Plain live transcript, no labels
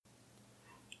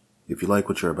If you like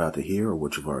what you're about to hear or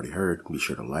what you've already heard, be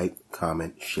sure to like,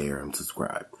 comment, share, and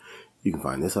subscribe. You can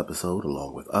find this episode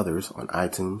along with others on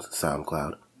iTunes,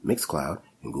 SoundCloud, Mixcloud,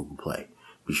 and Google Play.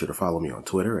 Be sure to follow me on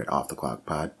Twitter at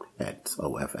OffTheClockPod, at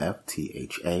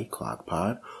OFFTHA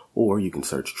ClockPod, or you can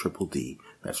search Triple D,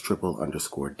 that's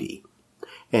triple_D.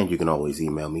 And you can always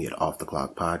email me at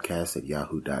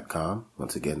offtheclockpodcast@yahoo.com.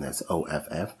 Once again, that's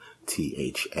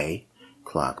OFFTHA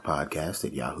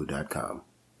clockpodcast@yahoo.com.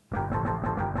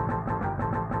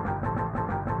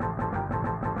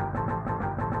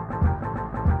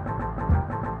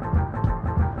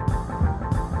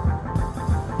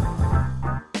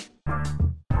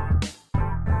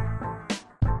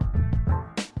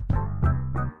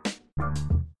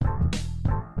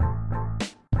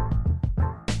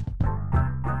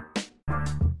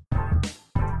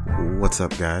 What's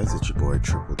up, guys? It's your boy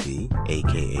Triple D,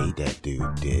 aka That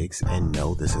Dude Diggs. And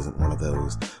no, this isn't one of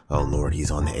those, oh Lord,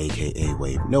 he's on the aka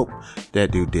wave. Nope.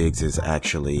 That Dude Diggs is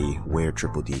actually where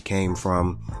Triple D came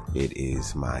from. It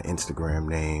is my Instagram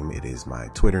name. It is my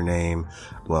Twitter name.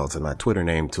 Well, it's my Twitter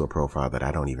name to a profile that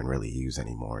I don't even really use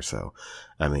anymore. So,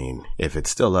 I mean, if it's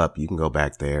still up, you can go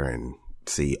back there and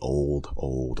see old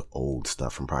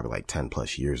stuff from probably like 10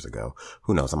 plus years ago.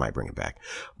 Who knows? I might bring it back.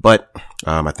 But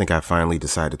I think I finally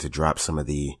decided to drop some of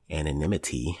the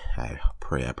anonymity. I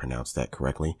pray I pronounced that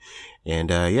correctly. And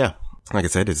yeah, like I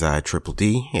said, it's Triple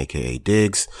D, aka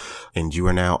Diggs, and you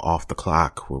are now off the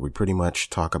clock, where we pretty much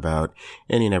talk about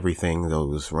any and everything,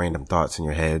 those random thoughts in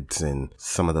your heads and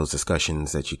some of those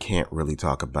discussions that you can't really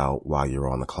talk about while you're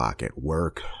on the clock at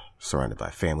work, surrounded by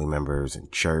family members in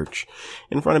church,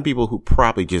 in front of people who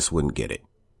probably just wouldn't get it.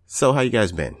 So how you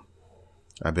guys been?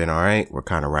 I've been all right. We're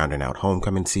kind of rounding out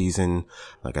homecoming season.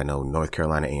 Like, I know North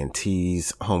Carolina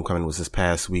A&T's homecoming was this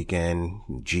past weekend.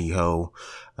 GHO.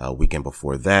 Weekend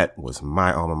before that was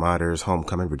my alma mater's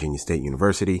homecoming, Virginia State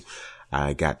University.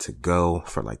 I got to go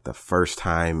for like the first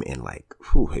time in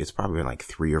it's probably been like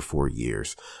 3 or 4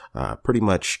 years. Pretty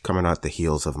much coming out the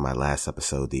heels of my last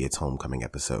episode, the It's Homecoming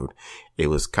episode. It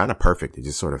was kind of perfect. It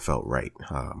just sort of felt right.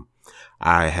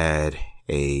 I had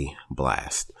a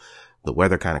blast. The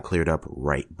weather kind of cleared up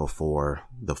right before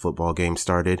the football game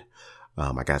started.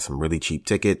 I got some really cheap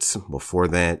tickets before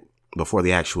the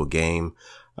actual game.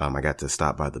 I got to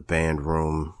stop by the band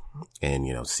room and,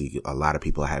 see a lot of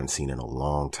people I haven't seen in a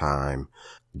long time.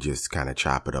 Just kind of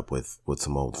chop it up with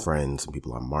some old friends, some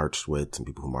people I marched with, some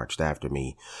people who marched after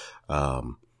me. I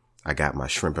got my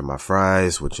shrimp and my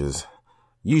fries, which is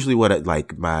usually what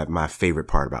my favorite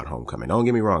part about homecoming. Don't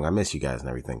get me wrong, I miss you guys and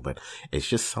everything, but it's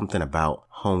just something about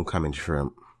homecoming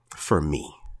shrimp for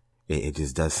me. It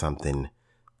just does something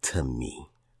to me.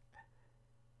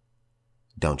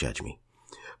 Don't judge me.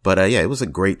 But yeah, it was a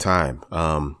great time.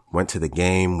 Went to the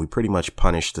game. We pretty much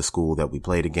punished the school that we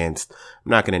played against. I'm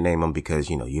not going to name them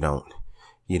because, you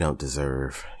don't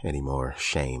deserve any more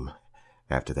shame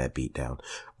after that beatdown.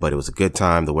 But it was a good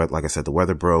time. Like I said, the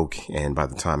weather broke, and by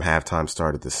the time halftime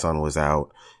started, the sun was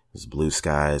out. It was blue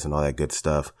skies and all that good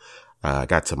stuff. I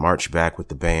got to march back with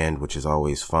the band, which is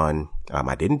always fun.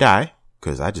 I didn't die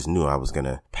because I just knew I was going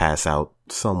to pass out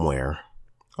somewhere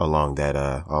along that,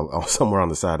 somewhere on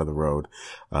the side of the road.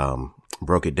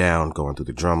 Broke it down going through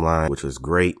the drum line, which was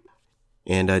great.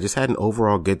 And I just had an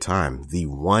overall good time. The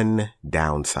one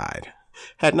downside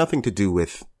had nothing to do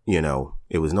with,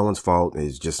 it was no one's fault.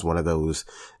 It's just one of those,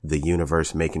 the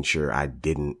universe making sure I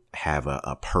didn't have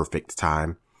a perfect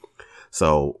time.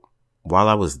 So while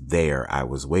I was there, I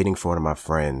was waiting for one of my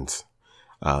friends,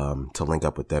 to link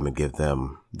up with them and give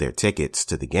them their tickets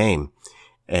to the game.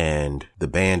 And the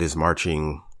band is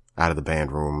marching out of the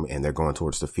band room and they're going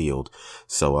towards the field.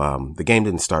 So, the game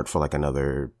didn't start for like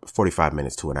another 45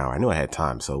 minutes to an hour. I knew I had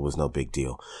time, so it was no big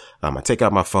deal. I take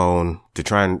out my phone to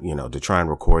try and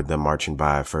record them marching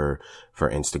by for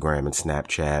Instagram and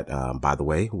Snapchat. By the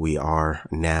way, we are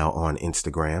now on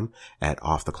Instagram at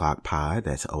Off the Clock Pod.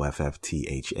 That's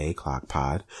OFFTHA Clock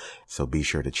Pod. So be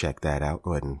sure to check that out.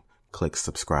 Go ahead and click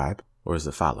subscribe, or is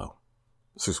it follow?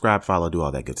 Subscribe, follow, do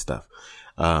all that good stuff.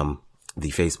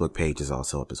 The Facebook page is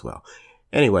also up as well.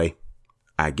 Anyway,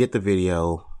 I get the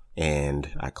video and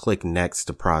I click next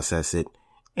to process it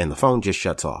and the phone just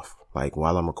shuts off. Like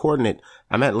while I'm recording it,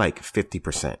 I'm at like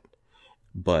 50%,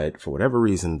 but for whatever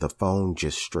reason, the phone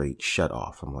just straight shut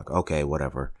off. I'm like, okay,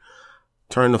 whatever.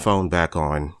 Turn the phone back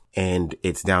on and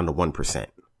it's down to 1%.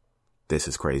 This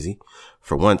is crazy.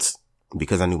 For once,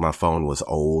 because I knew my phone was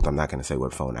old, I'm not going to say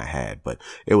what phone I had, but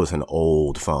it was an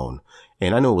old phone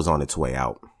and I knew it was on its way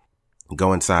out.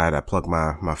 Go inside, I plug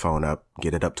my phone up,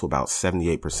 get it up to about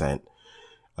 78%,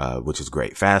 which is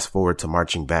great. Fast forward to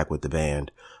marching back with the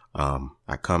band.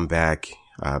 I come back,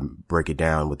 I break it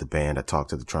down with the band. I talk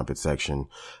to the trumpet section.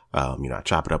 I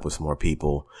chop it up with some more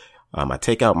people. I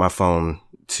take out my phone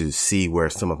to see where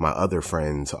some of my other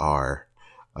friends are.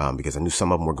 Because I knew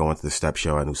some of them were going to the step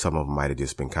show. I knew some of them might have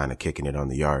just been kind of kicking it on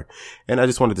the yard. And I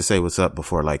just wanted to say what's up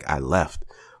before I left.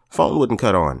 Phone wouldn't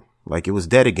cut on. It was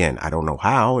dead again. I don't know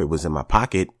how. It was in my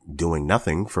pocket doing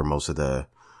nothing for most of the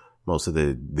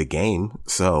game.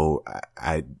 So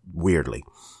I weirdly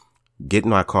get in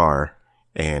my car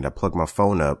and I plug my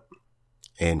phone up,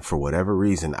 and for whatever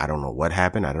reason, I don't know what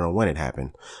happened. I don't know when it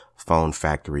happened. Phone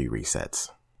factory resets.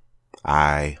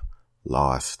 I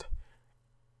lost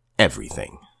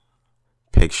everything.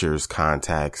 Pictures,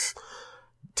 contacts,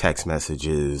 text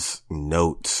messages,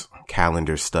 notes,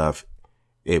 calendar stuff.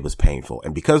 It was painful.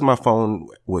 And because my phone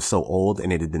was so old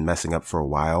and it had been messing up for a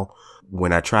while,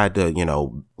 when I tried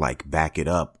to, back it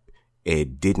up,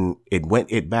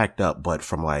 it backed up, but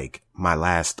from the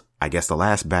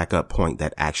last backup point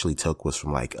that actually took was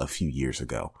from a few years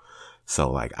ago.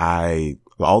 So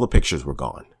all the pictures were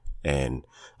gone. And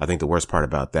I think the worst part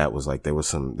about that was there was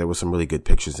some really good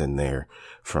pictures in there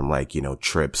from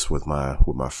trips with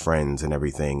my friends and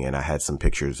everything. And I had some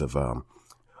pictures of,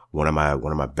 one of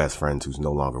my best friends who's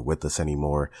no longer with us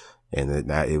anymore. And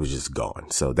it was just gone.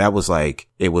 So that was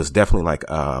it was definitely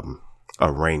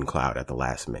a rain cloud at the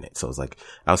last minute. So it was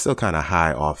I was still kind of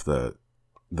high off the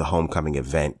homecoming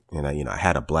event, and I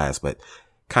had a blast, but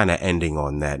kind of ending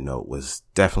on that note was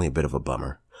definitely a bit of a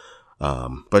bummer.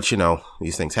 But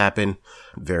these things happen.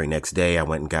 Very next day, I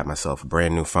went and got myself a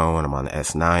brand new phone. I'm on the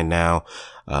S9 now.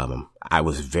 I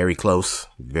was very close,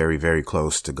 very, very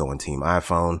close to going team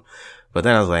iPhone. But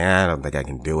then I was I don't think I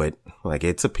can do it.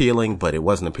 It's appealing, but it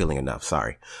wasn't appealing enough.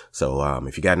 Sorry. So,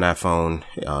 if you got an iPhone,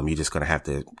 you're just going to have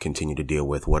to continue to deal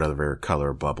with whatever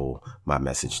color bubble my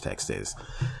message text is.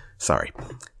 Sorry.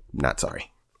 Not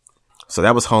sorry. So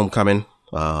that was homecoming.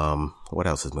 What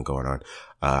else has been going on?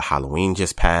 Halloween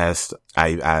just passed.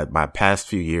 My past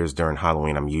few years during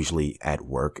Halloween, I'm usually at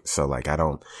work. So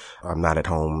I'm not at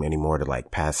home anymore to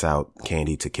pass out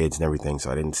candy to kids and everything.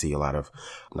 So I didn't see a lot of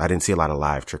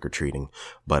live trick or treating.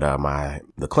 But,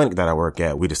 the clinic that I work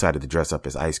at, we decided to dress up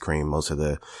as ice cream. Most of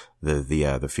the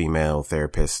female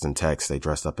therapists and techs, they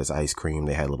dressed up as ice cream.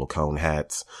 They had little cone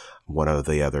hats. One of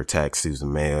the other techs, who's a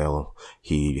male,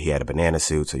 he had a banana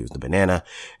suit, so he was the banana,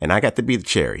 and I got to be the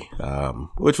cherry,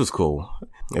 which was cool.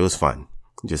 It was fun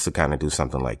just to kind of do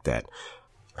something like that.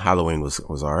 Halloween was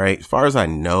all right. As far as I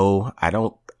know,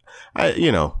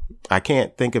 I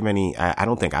can't think of any, I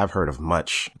don't think I've heard of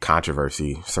much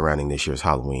controversy surrounding this year's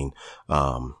Halloween.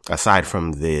 Aside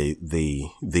from the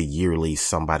yearly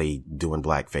somebody doing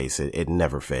blackface, it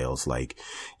never fails.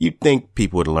 You'd think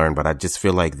people would learn, but I just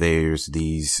feel there's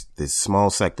this small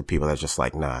sect of people that's just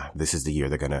nah, this is the year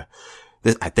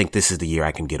I think this is the year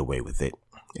I can get away with it.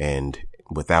 And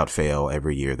without fail,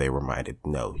 every year they reminded,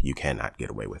 no, you cannot get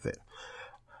away with it.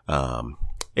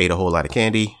 Ate a whole lot of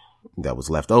candy that was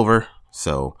left over.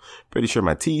 So pretty sure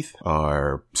my teeth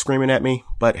are screaming at me,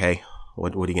 but hey,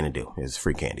 what are you going to do? It's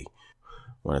free candy.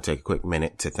 I want to take a quick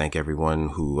minute to thank everyone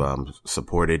who,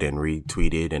 supported and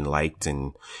retweeted and liked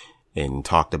and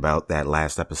talked about that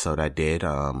last episode I did.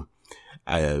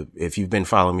 If you've been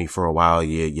following me for a while,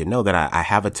 you know that I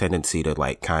have a tendency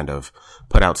to kind of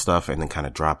put out stuff and then kind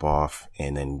of drop off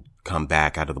and then come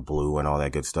back out of the blue and all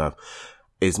that good stuff.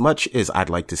 As much as I'd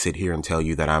like to sit here and tell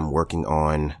you that I'm working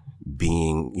on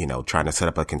being, trying to set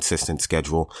up a consistent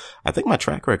schedule, I think my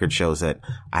track record shows that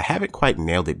I haven't quite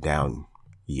nailed it down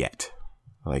yet.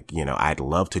 I'd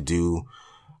love to do,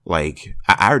 I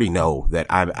already know that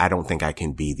I don't think I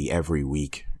can be the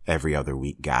every other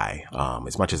week guy,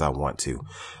 as much as I want to.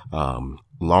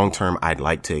 Long term, I'd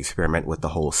like to experiment with the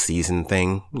whole season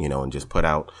thing, and just put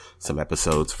out some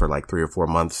episodes for 3 or 4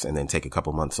 months and then take a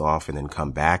couple months off and then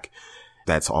come back.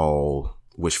 That's all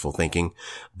wishful thinking.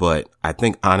 But I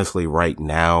think honestly right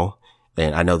now,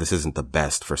 and I know this isn't the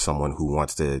best for someone who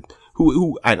wants to,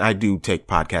 I do take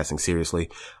podcasting seriously.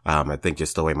 I think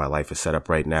just the way my life is set up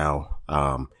right now,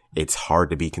 it's hard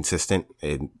to be consistent.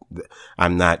 And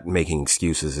I'm not making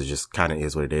excuses. It just kind of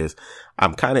is what it is.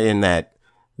 I'm kind of in that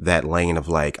lane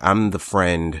of I'm the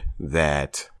friend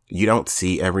that you don't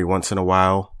see every once in a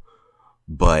while,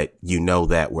 but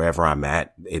that wherever I'm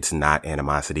at, it's not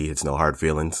animosity. It's no hard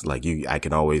feelings. I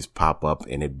can always pop up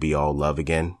and it'd be all love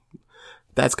again.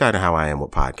 That's kind of how I am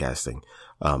with podcasting.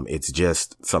 It's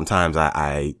just sometimes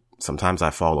I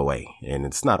fall away, and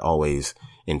it's not always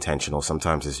intentional.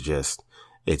 Sometimes it's just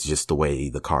the way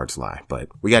the cards lie. But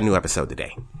we got a new episode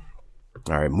today.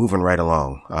 All right, moving right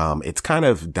along. It's kind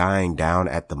of dying down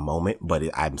at the moment, but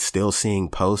I'm still seeing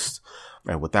posts.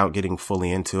 And without getting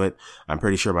fully into it, I'm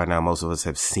pretty sure by now most of us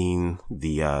have seen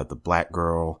the black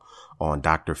girl on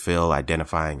Dr. Phil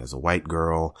identifying as a white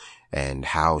girl and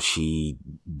how she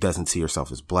doesn't see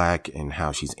herself as black and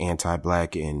how she's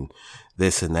anti-black and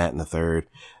this and that and the third.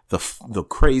 The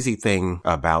crazy thing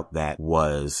about that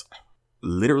was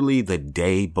literally the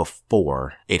day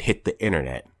before it hit the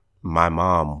internet, my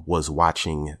mom was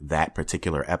watching that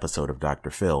particular episode of Dr.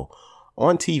 Phil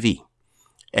on TV.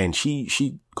 And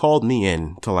she called me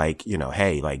in to like,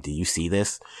 hey, like, do you see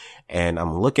this? And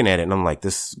I'm looking at it and I'm like,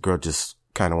 this girl just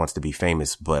kind of wants to be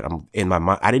famous, but I'm in my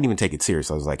mind. I didn't even take it serious.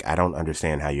 I was like, I don't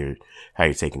understand how you're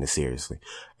taking this seriously.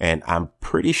 And I'm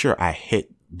pretty sure I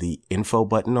hit the info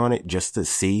button on it just to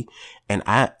see. And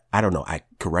I don't know.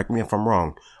 Correct me if I'm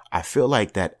wrong. I feel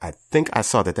like I think I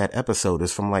saw that episode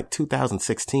is from like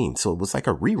 2016. So it was like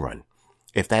a rerun.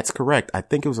 If that's correct, I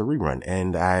think it was a rerun.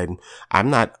 And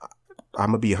I'm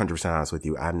going to be 100% honest with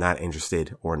you. I'm not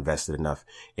interested or invested enough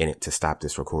in it to stop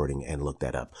this recording and look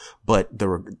that up. But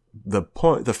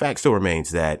the fact still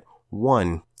remains that,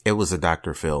 one, it was a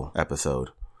Dr. Phil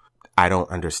episode. I don't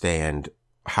understand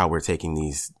how we're taking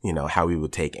these, how we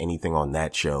would take anything on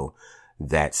that show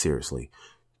that seriously.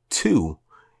 Two,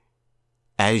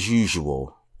 as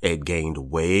usual, it gained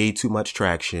way too much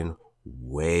traction,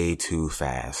 way too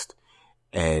fast.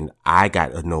 And I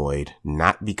got annoyed,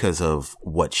 not because of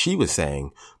what she was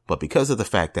saying, but because of the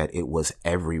fact that it was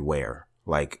everywhere.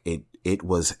 Like it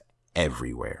was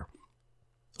everywhere.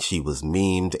 She was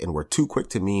memed, and we're too quick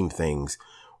to meme things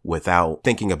without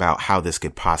thinking about how this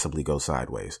could possibly go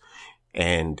sideways.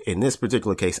 And in this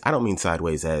particular case, I don't mean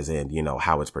sideways as in,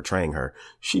 how it's portraying her.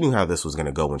 She knew how this was going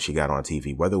to go when she got on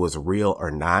TV, whether it was real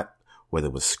or not, whether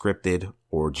it was scripted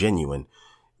or genuine.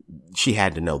 She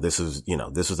had to know this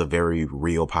was a very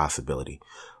real possibility.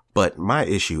 But my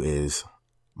issue is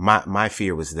my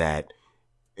fear was that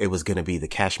it was going to be the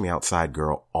Cash Me Outside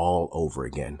girl all over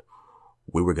again.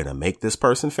 We were going to make this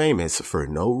person famous for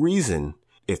no reason.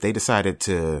 If they decided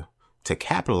to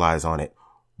capitalize on it,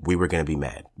 we were going to be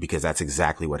mad, because that's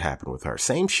exactly what happened with her.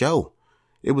 Same show.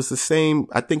 It was the same.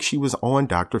 I think she was on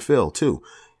Dr. Phil too.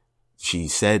 She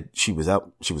said she was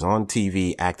on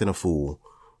TV acting a fool.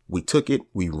 We took it,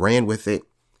 we ran with it,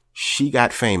 she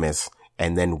got famous,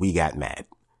 and then we got mad.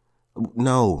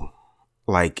 No,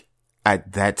 like,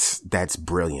 that's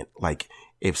brilliant. Like,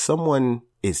 if someone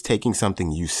is taking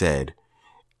something you said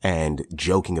and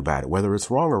joking about it, whether it's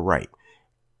wrong or right,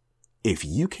 if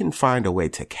you can find a way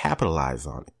to capitalize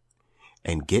on it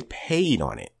and get paid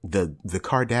on it, the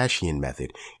Kardashian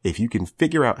method, if you can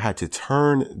figure out how to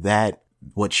turn that,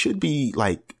 what should be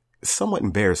like somewhat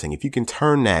embarrassing, if you can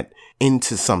turn that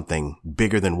into something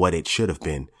bigger than what it should have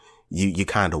been, you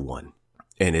kind of won.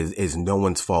 And it's no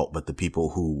one's fault but the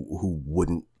people who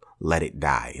wouldn't let it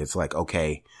die. It's like,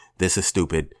 okay, this is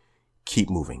stupid.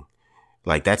 Keep moving.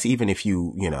 Like, that's even if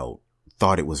you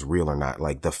thought it was real or not.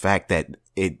 Like, the fact that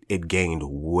it gained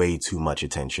way too much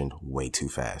attention way too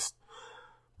fast.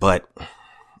 But,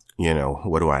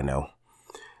 what do I know?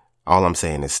 All I'm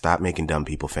saying is stop making dumb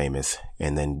people famous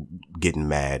and then getting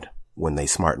mad when they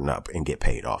smarten up and get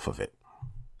paid off of it.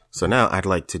 So now I'd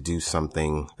like to do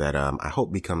something that I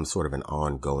hope becomes sort of an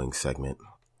ongoing segment.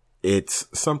 It's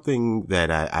something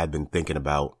that I've been thinking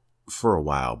about for a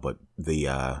while, but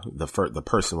the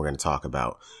person we're going to talk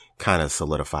about kind of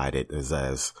solidified it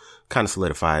as kind of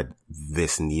solidified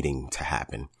this needing to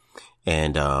happen.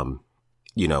 And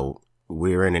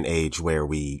we're in an age where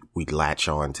we latch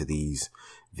on to these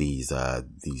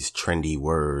trendy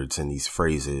words and these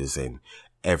phrases, and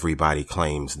everybody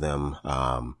claims them,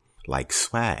 like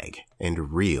swag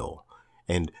and real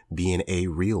and being a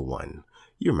real one.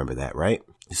 You remember that, right?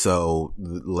 So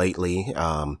lately,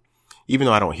 even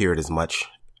though I don't hear it as much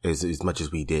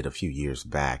as we did a few years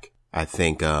back, I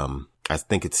think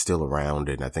it's still around,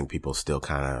 and I think people still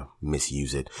kind of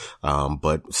misuse it.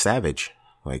 But savage,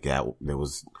 like that, there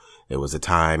was a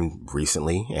time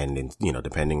recently, and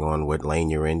depending on what lane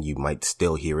you're in, you might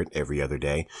still hear it every other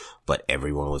day, but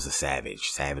everyone was a savage.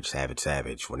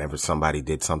 Whenever somebody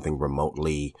did something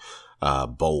remotely,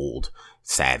 bold,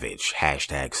 savage,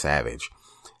 #savage.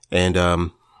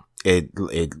 And,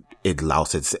 it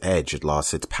lost its edge. It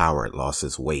lost its power. It lost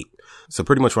its weight. So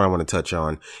pretty much what I want to touch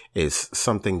on is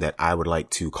something that I would like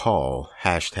to call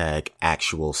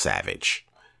 #ActualSavage.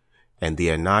 And the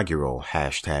inaugural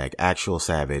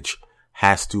 #ActualSavage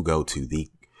has to go to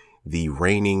the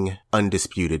reigning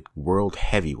undisputed world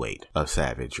heavyweight of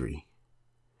savagery,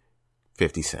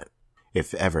 50 Cent.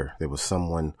 If ever there was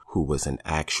someone who was an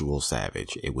actual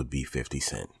savage, it would be 50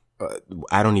 Cent.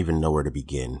 I don't even know where to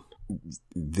begin.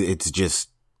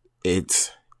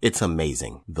 It's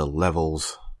amazing. The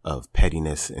levels of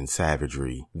pettiness and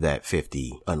savagery that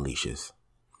 50 unleashes.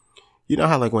 You know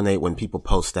how like when people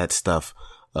post that stuff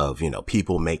of,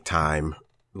 people make time,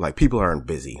 like people aren't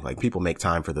busy, like people make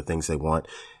time for the things they want.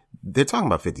 They're talking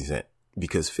about 50 Cent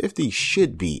because 50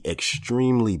 should be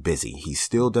extremely busy. He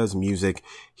still does music.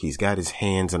 He's got his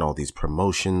hands in all these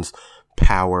promotions,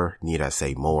 power. Need I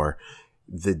say more?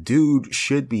 The dude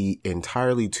should be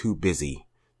entirely too busy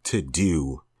to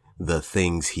do the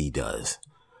things he does,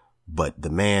 but the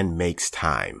man makes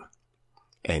time,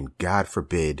 and God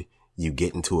forbid you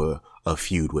get into a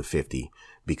feud with 50,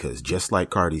 because just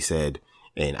like Cardi said,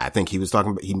 and I think he was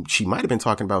talking about, she might have been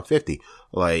talking about 50.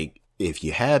 Like, if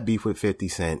you have beef with 50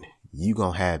 Cent, you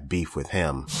gonna have beef with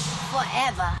him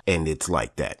forever. And it's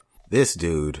like that. This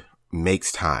dude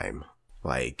makes time.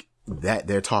 Like that,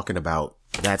 they're talking about,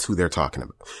 that's who they're talking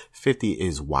about. 50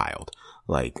 is wild.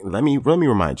 Like, let me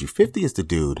remind you, 50 is the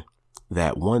dude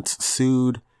that once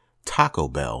sued Taco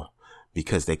Bell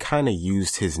because they kind of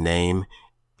used his name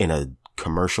in a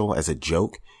commercial as a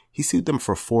joke. He sued them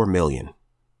for $4 million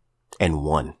and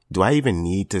won. Do I even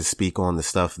need to speak on the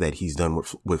stuff that he's done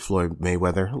with Floyd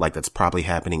Mayweather? Like, that's probably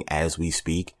happening as we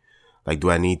speak. Like, do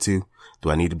I need to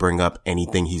bring up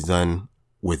anything he's done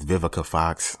with Vivica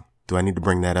Fox? Do I need to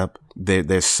bring that up?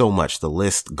 There's so much. The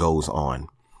list goes on.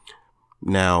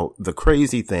 Now, the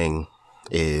crazy thing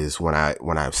is when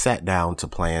I sat down to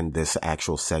plan this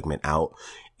actual segment out,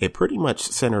 it pretty much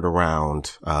centered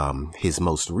around his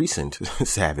most recent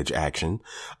savage action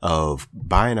of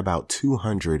buying about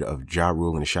 200 of Ja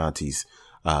Rule and Ashanti's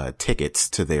tickets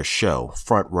to their show,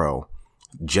 front row,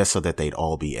 just so that they'd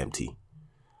all be empty.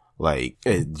 Like,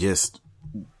 it just,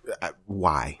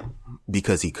 why?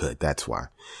 Because he could. That's why.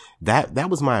 That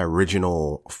was my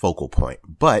original focal point.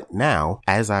 But now,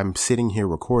 as I'm sitting here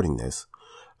recording this,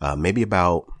 maybe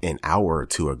about an hour or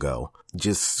two ago,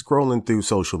 just scrolling through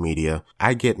social media,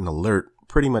 I get an alert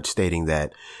pretty much stating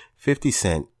that 50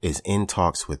 Cent is in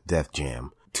talks with Def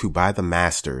Jam to buy the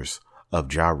masters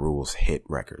of Ja Rule's hit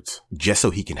records, just so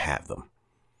he can have them.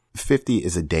 50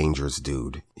 is a dangerous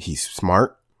dude. He's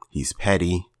smart, he's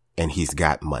petty, and he's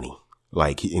got money.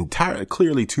 Like,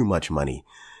 clearly too much money.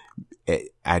 I'm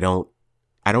at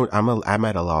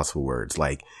a loss for words.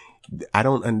 Like,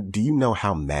 do you know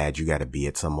how mad you gotta be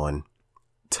at someone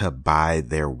to buy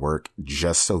their work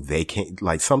just so they can,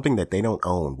 like, something that they don't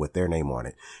own with their name on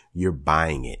it? You're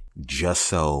buying it just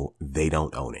so they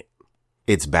don't own it.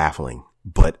 It's baffling,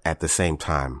 but at the same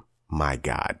time, my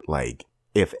God, like,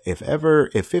 if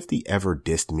 50 ever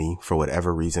dissed me for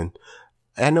whatever reason,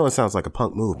 I know it sounds like a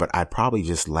punk move, but I'd probably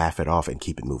just laugh it off and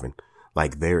keep it moving.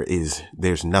 Like,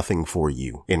 there's nothing for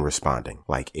you in responding.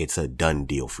 Like, it's a done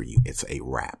deal for you. It's a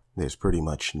wrap. There's pretty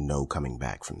much no coming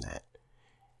back from that.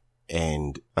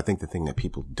 And I think the thing that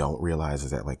people don't realize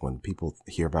is that, like, when people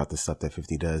hear about the stuff that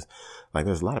 50 does, like,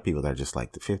 there's a lot of people that are just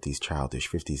like, the 50's childish,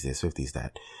 50's this, 50's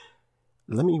that.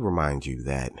 Let me remind you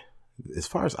that, as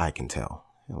far as I can tell,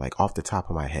 like, off the top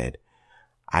of my head,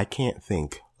 I can't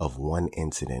think of one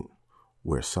incident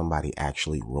where somebody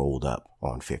actually rolled up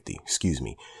on 50. Excuse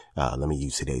me. Let me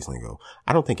use today's lingo.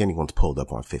 I don't think anyone's pulled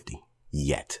up on 50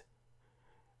 yet.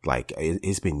 Like,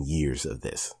 it's been years of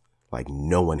this. Like,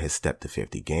 no one has stepped to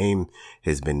 50. Game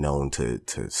has been known to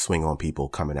swing on people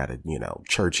coming out of,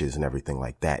 churches and everything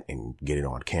like that and get it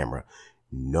on camera.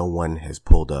 No one has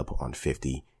pulled up on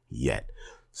 50 yet.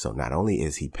 So not only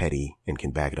is he petty and can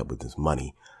back it up with his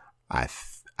money,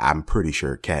 I'm pretty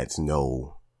sure cats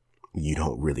know you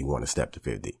don't really want to step to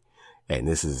 50. And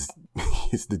this is,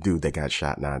 it's the dude that got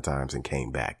shot 9 times and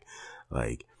came back.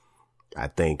 Like, I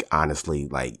think honestly,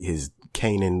 like, his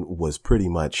Kanan was pretty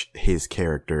much his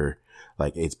character.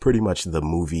 Like, it's pretty much the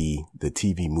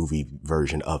TV movie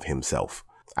version of himself.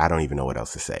 I don't even know what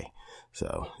else to say.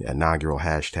 So, inaugural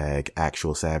hashtag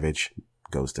actual savage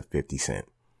goes to 50 Cent.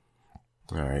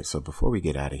 All right. So before we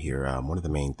get out of here, one of the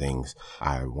main things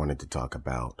I wanted to talk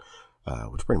about,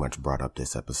 which pretty much brought up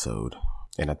this episode,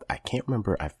 and I can't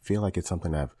remember. I feel like it's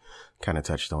something I've kind of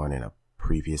touched on in a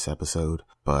previous episode,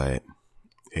 but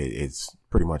it's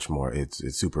pretty much more, it's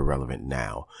super relevant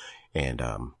now. And,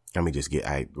 let me just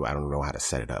I don't know how to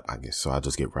set it up, I guess. So I'll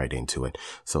just get right into it.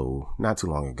 So not too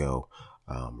long ago,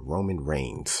 Roman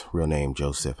Reigns, real name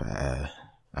Joseph,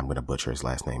 I'm going to butcher his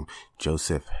last name,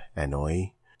 Joseph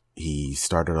Anoa'i. He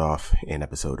started off an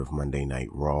episode of Monday Night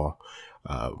Raw,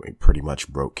 pretty much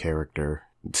broke character,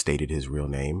 stated his real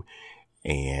name,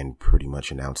 and pretty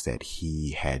much announced that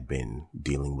he had been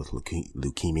dealing with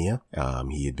leukemia.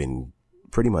 He had been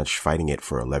pretty much fighting it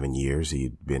for 11 years.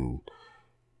 He'd been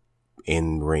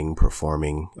in ring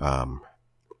performing.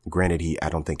 Granted, I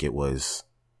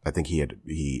think he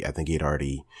had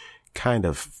already kind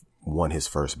of won his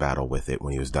first battle with it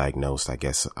when he was diagnosed, I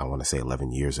guess I want to say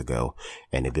 11 years ago,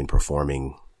 and had been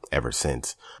performing ever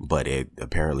since. But it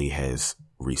apparently has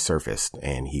resurfaced,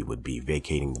 and he would be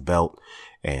vacating the belt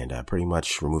and pretty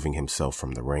much removing himself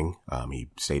from the ring. He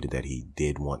stated that he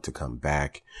did want to come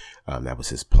back. That was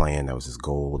his plan. That was his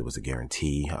goal. It was a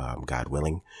guarantee, God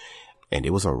willing. And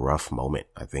it was a rough moment.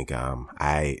 I think,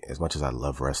 as much as I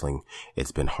love wrestling,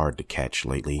 it's been hard to catch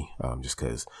lately, just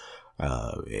cause,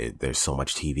 there's so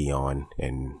much TV on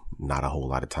and not a whole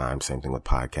lot of time. Same thing with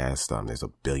podcasts. There's a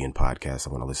billion podcasts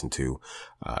I want to listen to,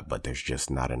 but there's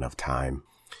just not enough time.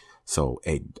 So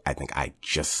I think I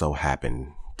just so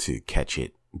happened to catch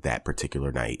it that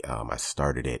particular night. I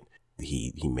started it.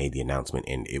 He made the announcement,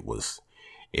 and it was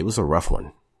a rough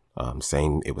one.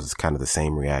 It was kind of the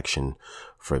same reaction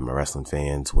for my wrestling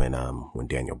fans when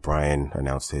Daniel Bryan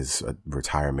announced his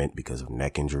retirement because of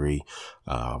neck injury.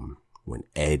 When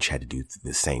Edge had to do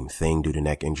the same thing due to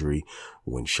neck injury.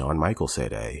 When Shawn Michaels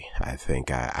said, "Hey, I think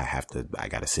I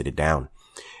gotta sit it down."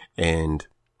 And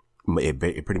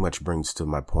it pretty much brings to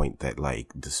my point that,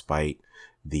 like, despite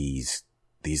these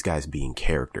guys being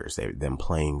characters, them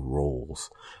playing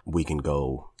roles, we can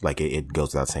go, like, it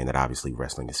goes without saying that obviously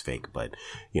wrestling is fake, but,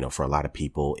 you know, for a lot of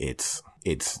people, it's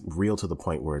real to the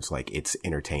point where it's like, it's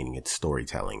entertaining, it's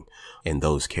storytelling. And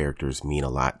those characters mean a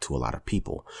lot to a lot of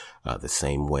people. The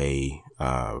same way,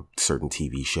 certain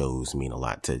TV shows mean a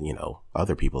lot to, you know,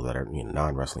 other people that are, you know,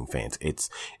 non-wrestling fans. It's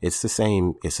the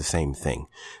same thing.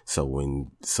 So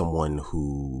when someone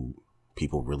who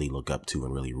people really look up to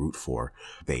and really root for,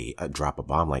 they drop a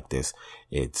bomb like this,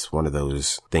 it's one of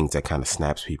those things that kind of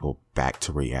snaps people back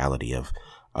to reality of,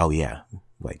 oh yeah,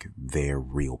 like, they're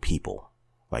real people.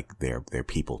 Like, they're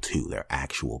people too. They're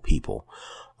actual people.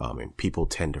 And people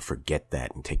tend to forget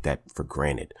that and take that for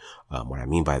granted. What I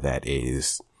mean by that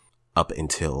is, up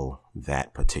until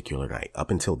that particular night,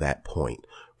 up until that point,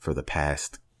 for the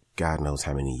past God knows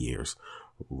how many years,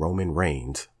 Roman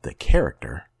Reigns, the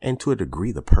character, and to a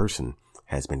degree the person,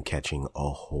 has been catching a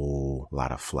whole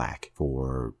lot of flack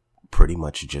for pretty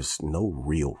much just no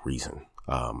real reason.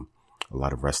 A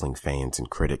lot of wrestling fans and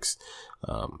critics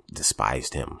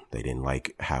despised him. They didn't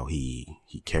like how he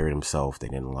carried himself. They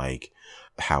didn't like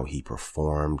how he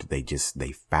performed. They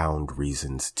found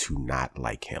reasons to not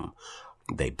like him.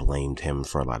 They blamed him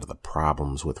for a lot of the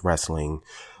problems with wrestling.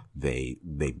 They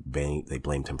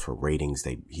blamed him for ratings.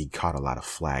 He caught a lot of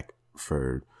flack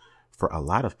for a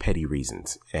lot of petty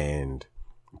reasons, and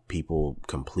people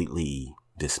completely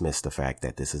dismissed the fact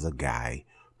that this is a guy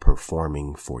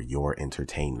performing for your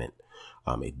entertainment.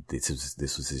 This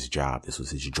was his job. This was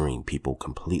his dream. People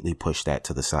completely pushed that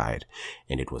to the side.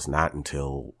 And it was not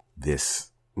until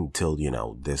this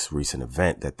recent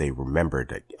event that they remembered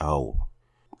that, oh,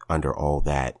 under all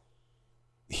that,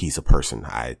 he's a person.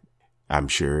 I'm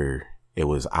sure it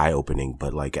was eye opening,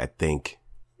 but, like, I think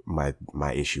my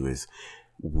issue is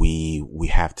we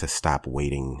have to stop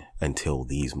waiting until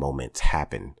these moments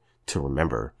happen to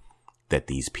remember that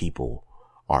these people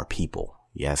are people.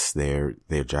 Yes, their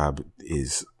job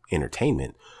is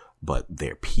entertainment, but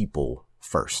they're people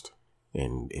first.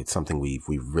 And it's something we've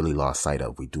really lost sight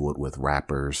of. We do it with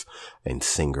rappers and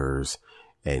singers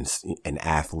and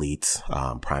athletes.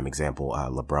 Prime example,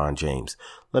 LeBron James.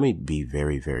 Let me be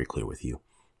very, very clear with you.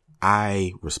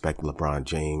 I respect LeBron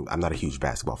James. I'm not a huge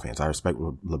basketball fan, so I respect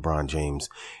LeBron James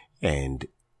and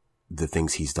the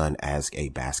things he's done as a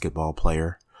basketball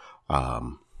player.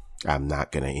 I'm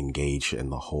not going to engage in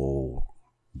the whole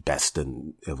best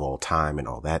of all time and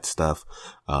all that stuff.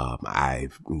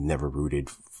 I've never rooted.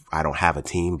 I don't have a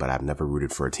team, but I've never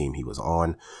rooted for a team he was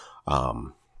on.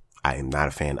 I am not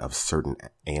a fan of certain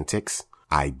antics.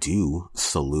 I do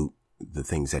salute the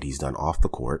things that he's done off the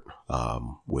court,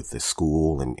 with the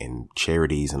school and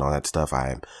charities and all that stuff.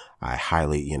 I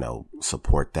highly,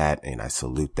 support that, and I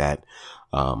salute that.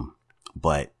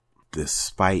 But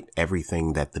despite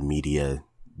everything that the media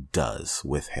does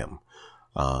with him,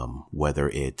 whether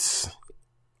it's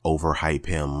overhype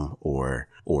him or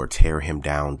tear him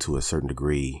down to a certain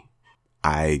degree,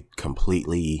 I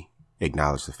completely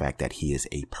acknowledge the fact that he is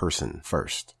a person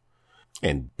first.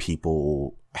 And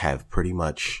people have pretty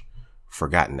much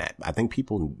forgotten that. I think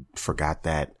people forgot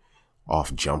that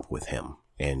off jump with him.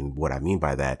 And what I mean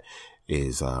by that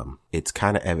is, it's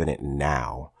kind of evident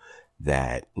now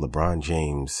that LeBron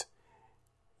James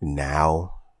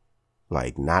now,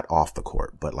 like, not off the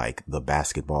court, but like the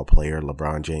basketball player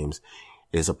LeBron James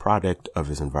is a product of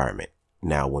his environment.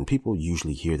 Now, when people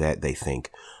usually hear that, they think,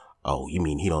 oh, you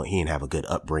mean he didn't have a good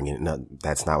upbringing? No,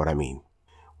 that's not what I mean.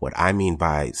 What I mean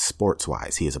by sports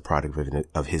wise, he is a product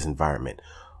of his environment.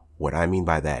 What I mean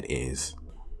by that is,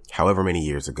 however many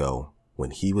years ago, when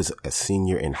he was a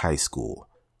senior in high school,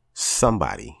 some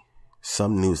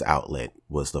news outlet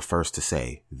was the first to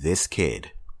say, this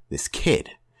kid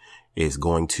is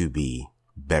going to be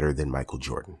better than Michael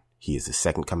Jordan. He is the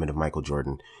second coming of Michael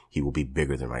Jordan. He will be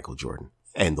bigger than Michael Jordan.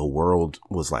 And the world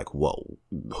was like, whoa,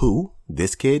 who?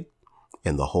 This kid?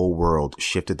 And the whole world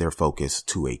shifted their focus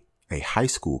to a high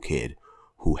school kid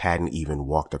who hadn't even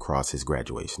walked across his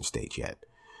graduation stage yet.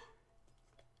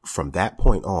 From that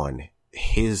point on,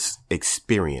 his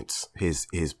experience, his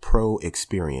pro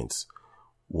experience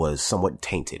was somewhat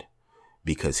tainted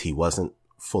because he wasn't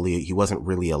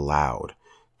really allowed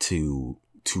to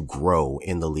grow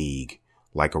in the league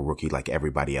like a rookie, like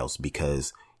everybody else,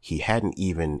 because he hadn't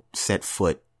even set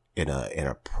foot in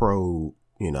a pro,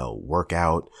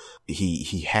 workout.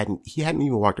 He hadn't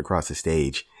even walked across the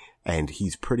stage, and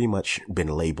he's pretty much been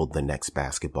labeled the next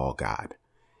basketball god.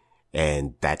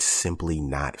 And that's simply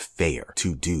not fair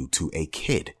to do to a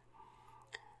kid.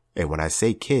 And when I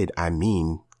say kid, I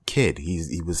mean kid.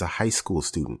 He was a high school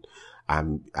student.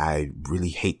 I really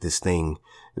hate this thing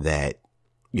that,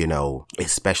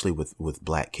 especially with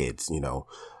black kids,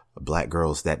 black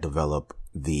girls that develop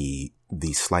the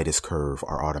slightest curve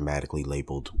are automatically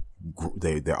labeled.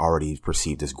 They're already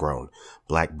perceived as grown.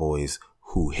 Black boys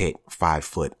who hit 5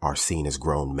 foot are seen as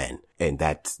grown men. And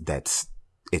that's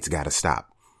it's got to stop.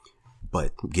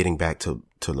 But getting back to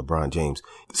LeBron James,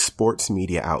 sports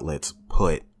media outlets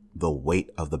put the weight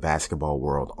of the basketball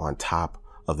world on top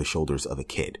of the shoulders of a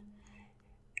kid.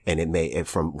 And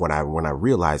from when I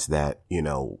realized that,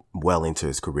 well into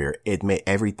his career, it made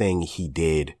everything he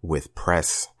did with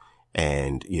press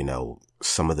and,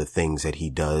 some of the things that he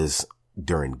does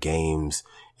during games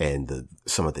and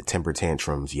some of the temper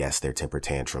tantrums. Yes, they're temper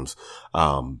tantrums.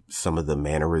 Some of the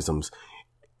mannerisms,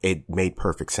 it made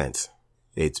perfect sense.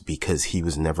 It's because he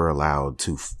was never allowed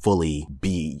to fully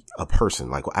be a person.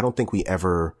 Like, I don't think we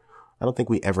ever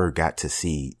got to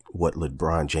see what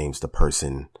LeBron James, the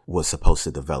person, was supposed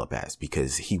to develop as,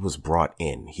 because he was brought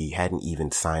in. He hadn't even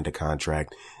signed a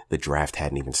contract. The draft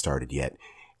hadn't even started yet.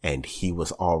 And he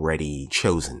was already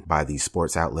chosen by these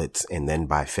sports outlets and then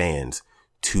by fans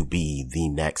to be the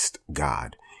next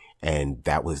god. And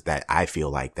I feel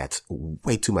like that's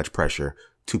way too much pressure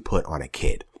to put on a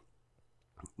kid.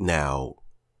 Now,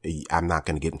 I'm not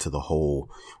going to get into the whole,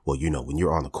 when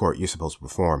you're on the court, you're supposed to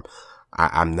perform.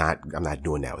 I'm not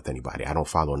doing that with anybody. I don't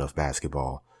follow enough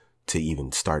basketball to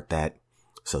even start that.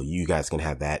 So you guys can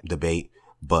have that debate,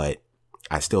 but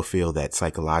I still feel that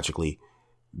psychologically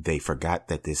they forgot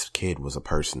that this kid was a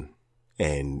person,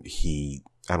 and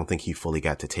I don't think he fully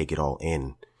got to take it all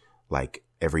in like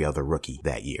every other rookie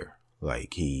that year.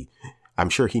 Like I'm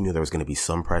sure he knew there was going to be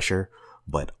some pressure,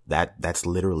 but that's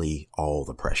literally all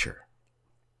the pressure.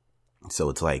 So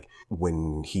it's like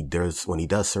when he does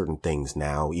certain things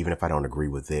now, even if I don't agree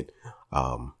with it,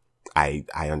 I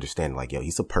understand, like,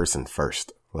 he's a person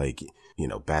first. Like,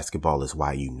 basketball is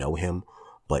why you know him,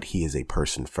 but he is a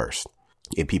person first.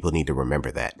 And people need to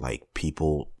remember that, like,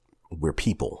 we're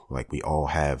people, like, we all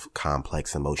have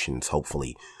complex emotions.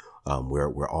 Hopefully,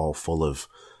 we're all full of,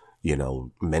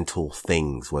 mental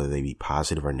things, whether they be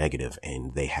positive or negative.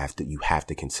 And you have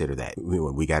to consider that.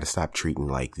 We got to stop treating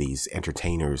like these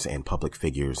entertainers and public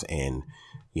figures and,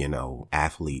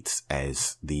 athletes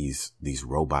as these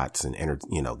robots and,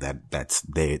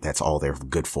 that's all they're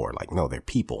good for. Like, no, they're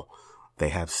people. They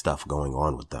have stuff going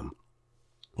on with them.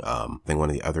 I think one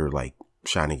of the other, like,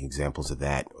 shining examples of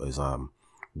that was,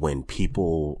 when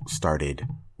people started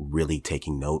really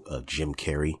taking note of Jim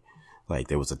Carrey. Like,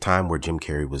 there was a time where Jim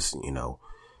Carrey was,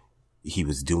 he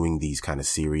was doing these kind of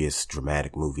serious,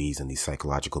 dramatic movies and these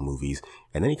psychological movies.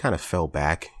 And then he kind of fell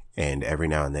back, and every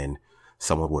now and then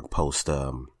someone would post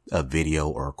a video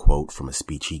or a quote from a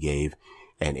speech he gave,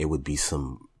 and it would be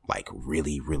some, like,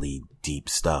 really, really deep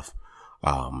stuff.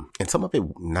 And some of it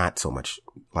not so much,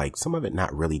 like, some of it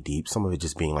not really deep, some of it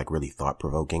just being, like, really thought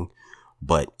provoking,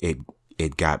 but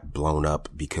it got blown up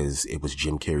because it was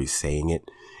Jim Carrey saying it.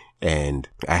 And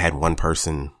I had one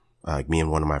person, like, me and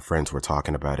one of my friends were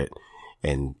talking about it,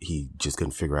 and he just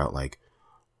couldn't figure out, like,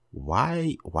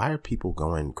 why are people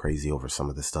going crazy over some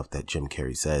of the stuff that Jim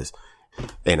Carrey says?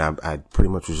 And I pretty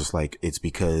much was just like, it's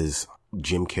because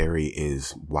Jim Carrey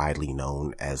is widely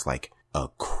known as, like, a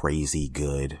crazy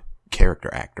good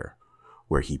character actor,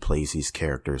 where he plays these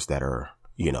characters that are,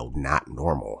 not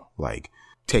normal. Like,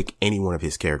 take any one of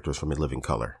his characters from In Living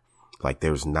Color. Like,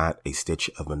 there's not a stitch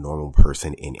of a normal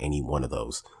person in any one of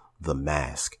those. The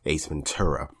Mask, Ace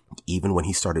Ventura, even when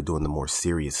he started doing the more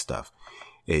serious stuff,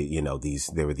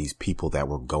 there were these people that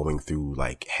were going through,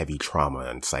 like, heavy trauma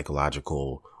and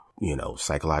psychological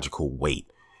weight.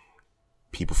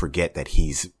 People forget that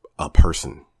he's a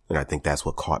person. And I think that's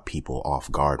what caught people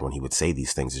off guard when he would say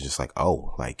these things. It's just like,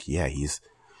 oh, like, yeah, he's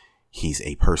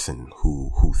a person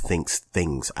who thinks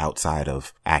things outside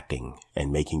of acting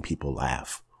and making people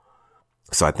laugh.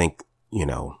 So I think, you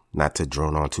know, not to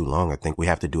drone on too long, I think we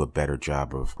have to do a better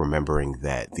job of remembering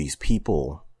that these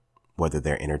people, whether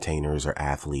they're entertainers or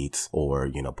athletes or,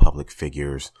 you know, public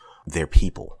figures, they're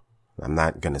people. I'm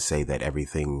not going to say that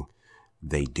everything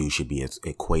they do should be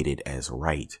equated as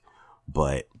right,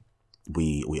 but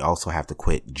we also have to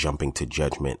quit jumping to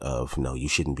judgment of, no, you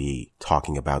shouldn't be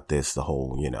talking about this, the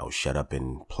whole, you know, shut up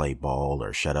and play ball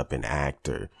or shut up and act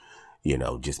or, you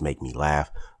know, just make me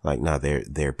laugh. Like, no,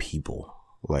 they're people.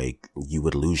 Like, you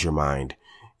would lose your mind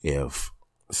if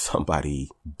somebody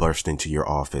burst into your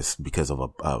office because of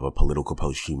a political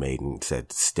post you made and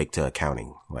said, stick to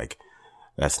accounting. Like,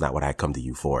 that's not what I come to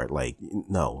you for. Like,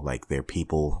 no, like, they're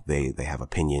people. They have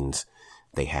opinions.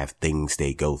 They have things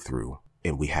they go through,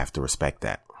 and we have to respect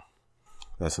that.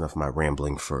 That's enough of my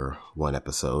rambling for one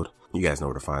episode. You guys know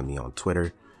where to find me on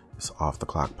Twitter. It's Off the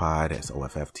Clock Pod. It's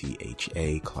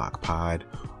OFFTHA Clock Pod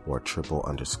or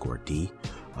 _D.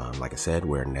 Like I said,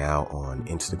 we're now on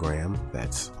Instagram.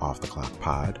 That's Off the Clock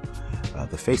Pod.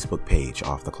 The Facebook page,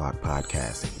 Off the Clock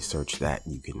Podcast. If you search that,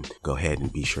 you can go ahead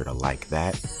and be sure to like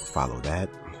that, follow that,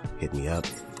 hit me up.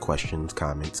 Questions,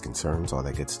 comments, concerns, all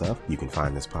that good stuff. You can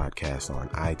find this podcast on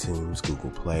iTunes,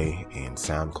 Google Play, and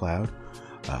SoundCloud.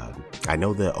 I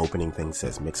know the opening thing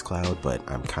says Mixcloud, but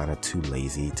I'm kind of too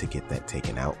lazy to get that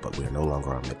taken out, but we're no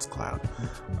longer on Mixcloud.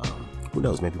 Who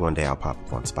knows, maybe one day I'll pop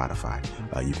up on Spotify.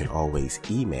 You can always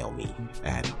email me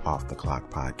at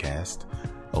offtheclockpodcast,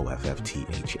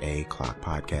 OFFTHA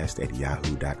clockpodcast at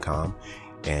yahoo.com.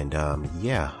 And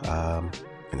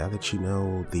now that you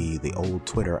know the old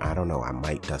Twitter, I don't know, I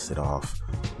might dust it off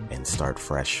and start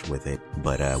fresh with it,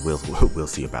 but we'll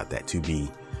see about that. To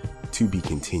be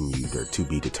continued or to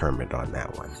be determined on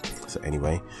that one. So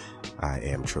anyway, I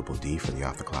am Triple D for the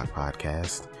Off the Clock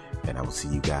Podcast, and I will see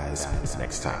you guys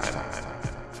next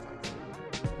time.